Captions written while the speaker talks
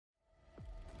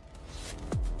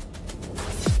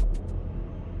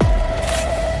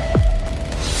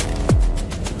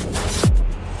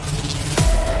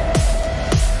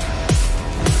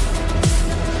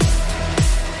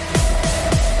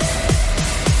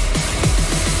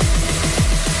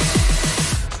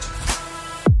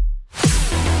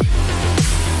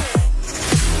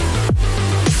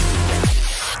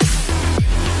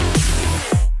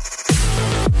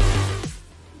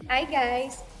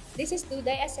this is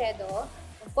Duday,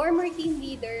 a former team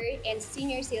leader and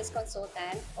senior sales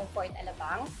consultant of Ford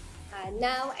Alabang.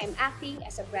 Now, I'm acting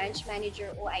as a branch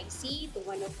manager OIC to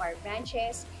one of our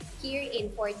branches here in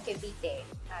Ford Cavite.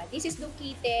 This is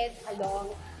located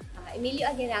along Emilio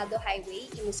Aguinaldo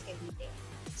Highway, Imus, Cavite.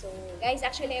 So guys,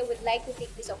 actually I would like to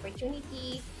take this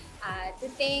opportunity to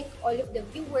thank all of the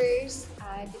viewers,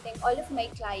 to thank all of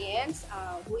my clients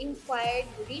who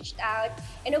inquired, who reached out,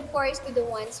 and of course to the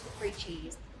ones who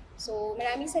purchased. So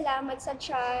maraming salamat sa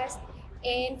trust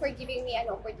and for giving me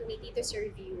an opportunity to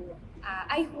serve you.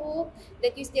 I hope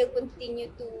that you still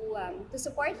continue to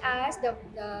support us,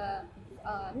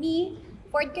 me,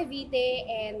 Ford Cavite,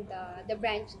 and the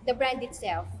brand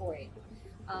itself, Ford.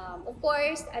 Of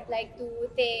course, I'd like to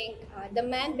thank the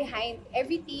man behind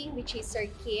everything, which is Sir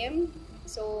Kim.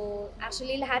 So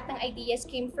actually, lahat ng ideas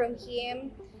came from him.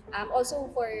 Also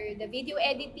for the video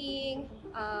editing,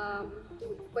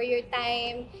 for your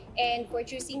time, and for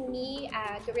choosing me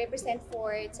to represent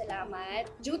Ford. Salamat.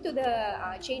 Due to the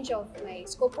change of my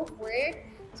scope of work,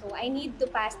 so I need to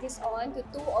pass this on to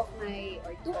two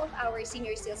of our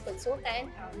senior sales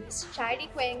consultant, Ms.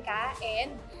 Chari Cuenca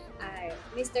and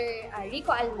Mr.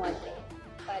 Rico Almonte.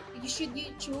 But should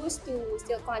you choose to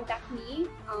still contact me,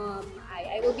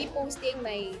 I will be posting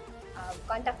my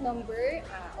contact number,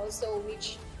 also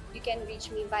which you can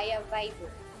reach me via Viber.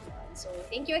 So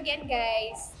thank you again,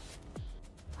 guys.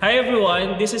 Hi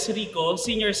everyone, this is Rico,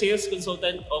 Senior Sales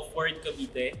Consultant of Ford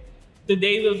Cavite.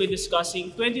 Today we'll be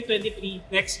discussing 2023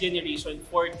 Next Generation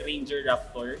Ford Ranger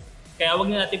Raptor. Kaya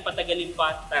wag na natin patagalin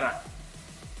pa, tara!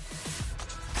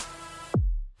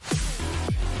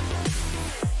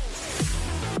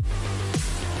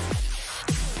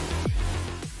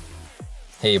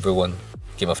 Hey everyone,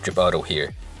 Kim of TripAuto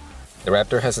here. The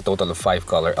Raptor has a total of 5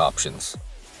 color options: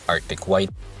 Arctic White,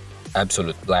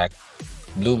 Absolute Black,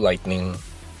 Blue Lightning,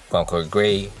 Concord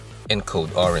Gray, and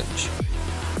Code Orange.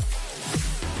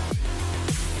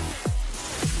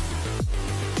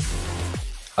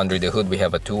 Under the hood, we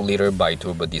have a 2-liter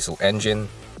bi-turbo diesel engine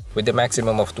with a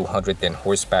maximum of 210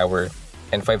 horsepower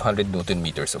and 500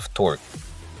 Nm of torque.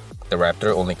 The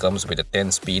Raptor only comes with a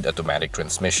 10-speed automatic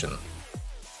transmission.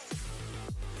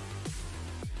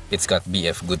 It's got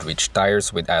BF Goodrich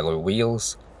tires with alloy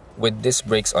wheels, with disc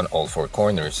brakes on all 4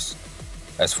 corners.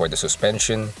 As for the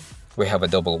suspension, we have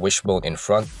a double wishbone in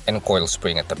front and coil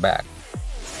spring at the back.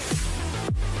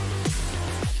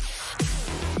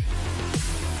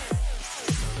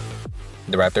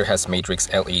 The Raptor has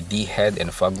matrix LED head and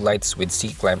fog lights with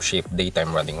C-clamp shaped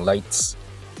daytime running lights,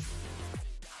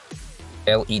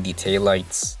 LED tail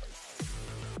lights,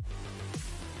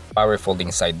 power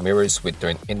folding side mirrors with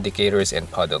turn indicators and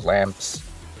puddle lamps,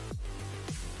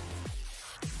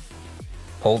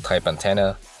 pole type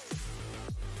antenna,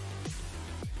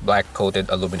 black coated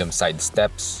aluminum side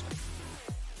steps,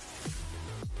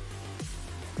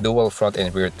 dual front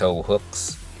and rear tow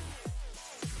hooks,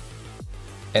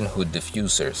 and hood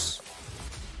diffusers.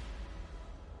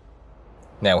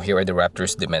 Now here are the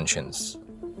Raptor's dimensions.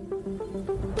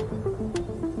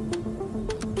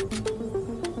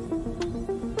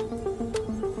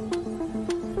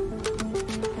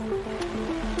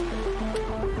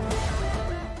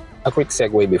 A quick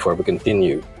segue before we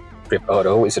continue.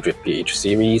 TripAuto is a TripPH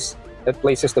series that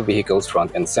places the vehicle's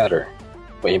front and center.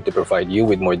 We aim to provide you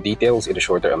with more details in a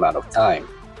shorter amount of time.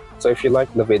 So if you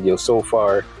like the video so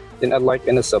far, then a like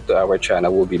and a sub to our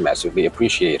channel will be massively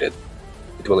appreciated.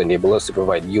 It will enable us to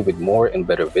provide you with more and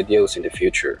better videos in the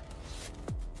future.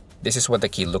 This is what the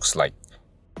key looks like.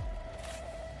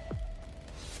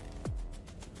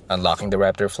 Unlocking the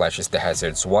Raptor flashes the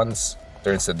hazards once,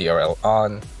 turns the DRL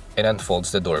on, and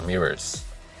unfolds the door mirrors.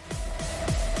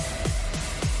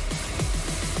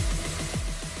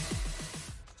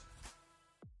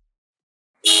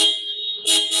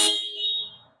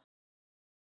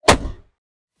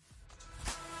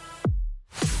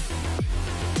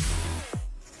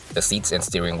 The seats and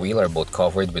steering wheel are both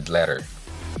covered with leather.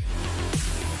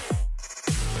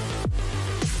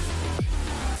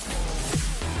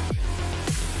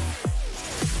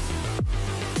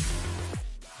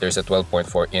 There's a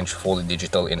 12.4-inch fully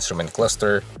digital instrument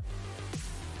cluster,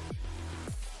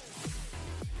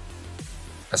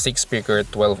 a 6-speaker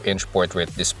 12-inch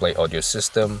portrait display audio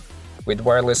system with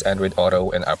wireless Android Auto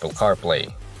and Apple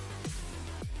CarPlay,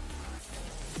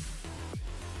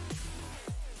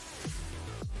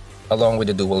 along with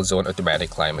the dual-zone automatic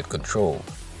climate control.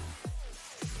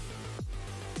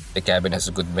 The cabin has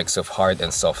a good mix of hard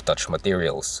and soft touch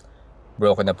materials,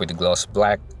 broken up with gloss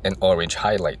black and orange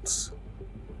highlights.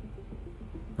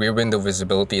 Rear window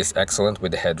visibility is excellent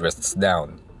with the headrests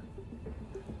down.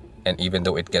 And even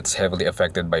though it gets heavily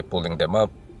affected by pulling them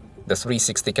up, the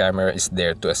 360 camera is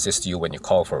there to assist you when you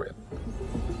call for it.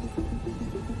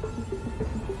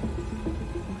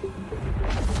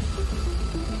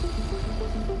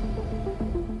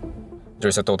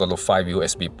 There's a total of 5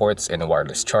 USB ports and a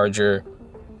wireless charger.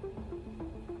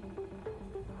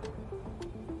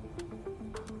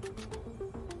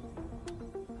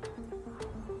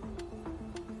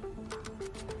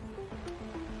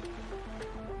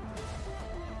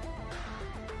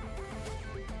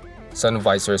 Sun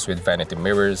visors with vanity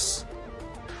mirrors.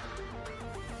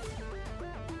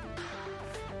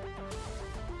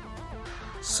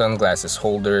 Sunglasses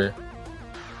holder.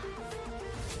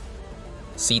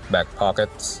 Seat back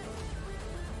pockets.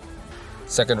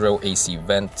 Second row AC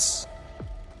vents.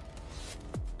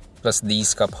 Plus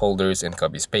these cup holders and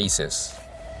cubby spaces.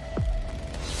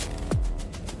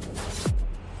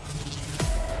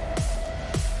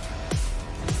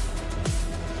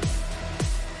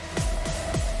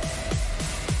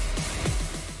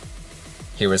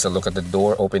 Here is a look at the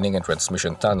door opening and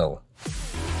transmission tunnel.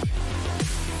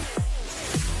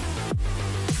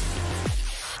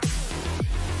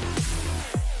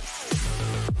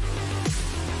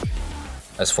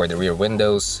 As for the rear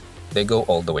windows, they go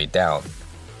all the way down.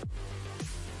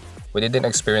 We didn't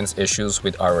experience issues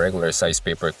with our regular size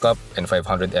paper cup and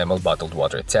 500 ml bottled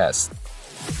water test.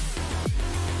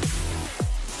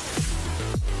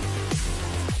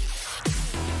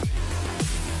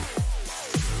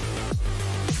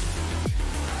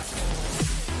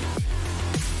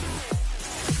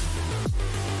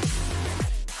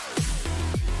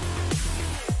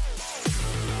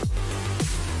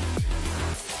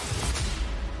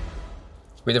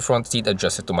 With the front seat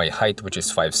adjusted to my height, which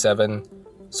is 5'7",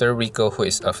 Sir Rico, who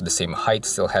is of the same height,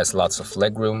 still has lots of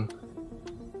legroom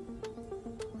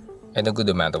and a good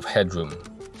amount of headroom.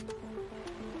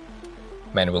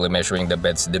 Manually measuring the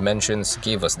bed's dimensions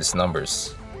gave us these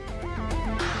numbers.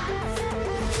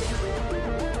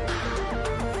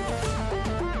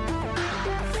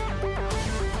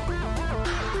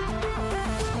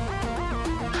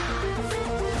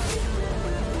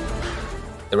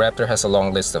 The Raptor has a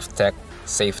long list of tech,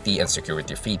 safety, and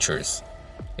security features.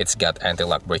 It's got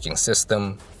anti-lock braking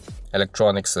system,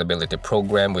 electronic stability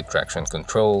program with traction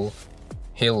control,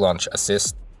 hill launch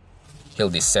assist, hill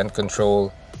descent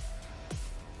control,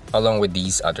 along with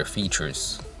these other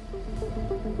features.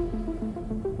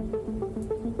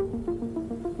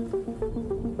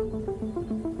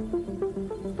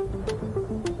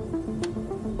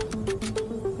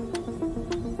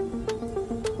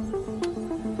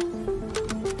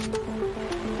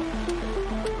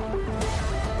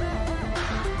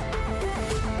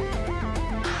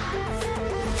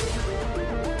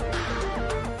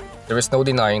 There is no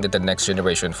denying that the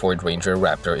next-generation Ford Ranger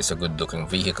Raptor is a good-looking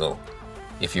vehicle.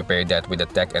 If you pair that with the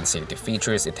tech and safety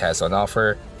features it has on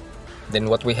offer, then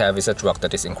what we have is a truck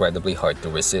that is incredibly hard to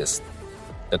resist.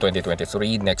 The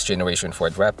 2023 next-generation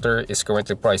Ford Raptor is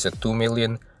currently priced at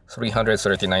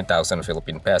 2,339,000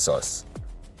 Philippine pesos.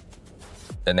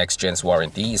 The next-gen's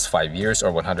warranty is 5 years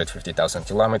or 150,000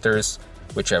 kilometers,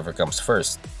 whichever comes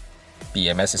first.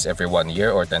 PMS is every 1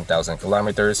 year or 10,000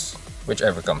 kilometers,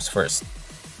 whichever comes first.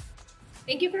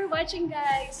 Thank you for watching,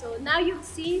 guys. So now you've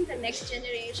seen the next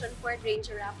generation Ford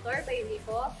Ranger Raptor by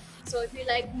Rico. So if you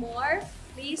like more,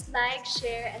 please like,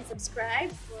 share, and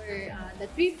subscribe for the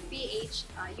TripPH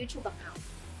YouTube account.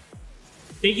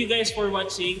 Thank you guys for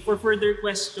watching. For further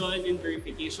question and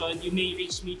verification, you may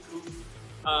reach me through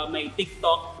my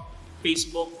TikTok,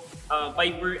 Facebook,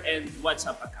 Viber, and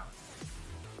WhatsApp account.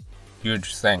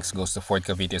 Huge thanks goes to Ford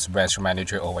Cavite's branch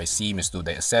manager OIC, Ms.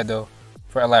 Duday,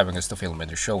 for allowing us to film in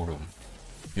the showroom.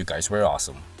 You guys were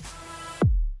awesome.